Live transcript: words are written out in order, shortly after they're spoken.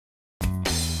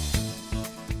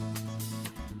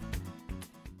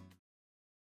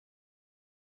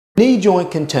Knee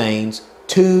joint contains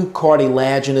two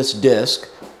cartilaginous discs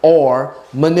or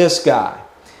menisci.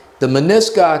 The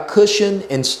menisci cushion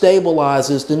and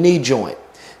stabilizes the knee joint.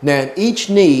 Now in each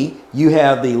knee you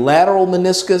have the lateral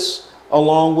meniscus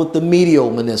along with the medial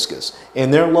meniscus,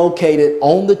 and they're located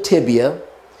on the tibia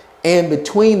and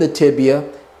between the tibia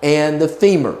and the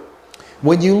femur.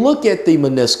 When you look at the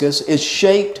meniscus, it's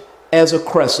shaped as a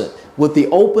crescent with the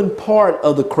open part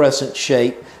of the crescent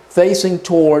shape facing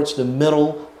towards the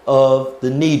middle of the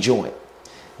knee joint.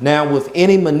 Now with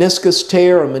any meniscus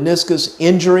tear or meniscus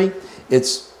injury,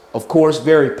 it's of course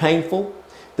very painful.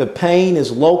 The pain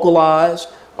is localized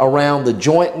around the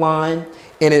joint line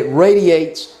and it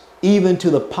radiates even to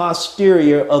the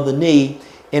posterior of the knee,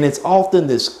 and it's often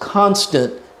this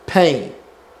constant pain.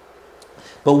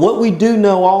 But what we do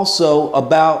know also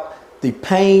about the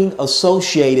pain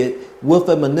associated with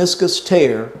a meniscus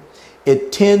tear,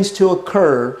 it tends to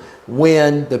occur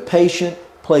when the patient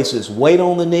places weight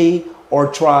on the knee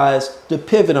or tries to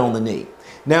pivot on the knee.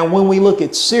 Now when we look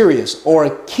at serious or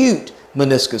acute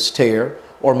meniscus tear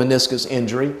or meniscus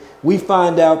injury, we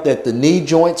find out that the knee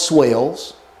joint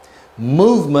swells,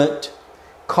 movement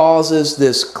causes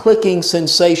this clicking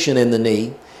sensation in the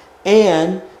knee,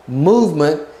 and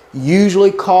movement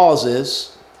usually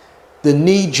causes the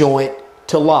knee joint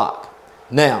to lock.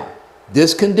 Now,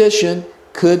 this condition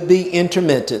could be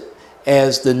intermittent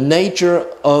as the nature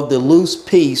of the loose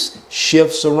piece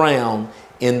shifts around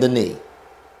in the knee.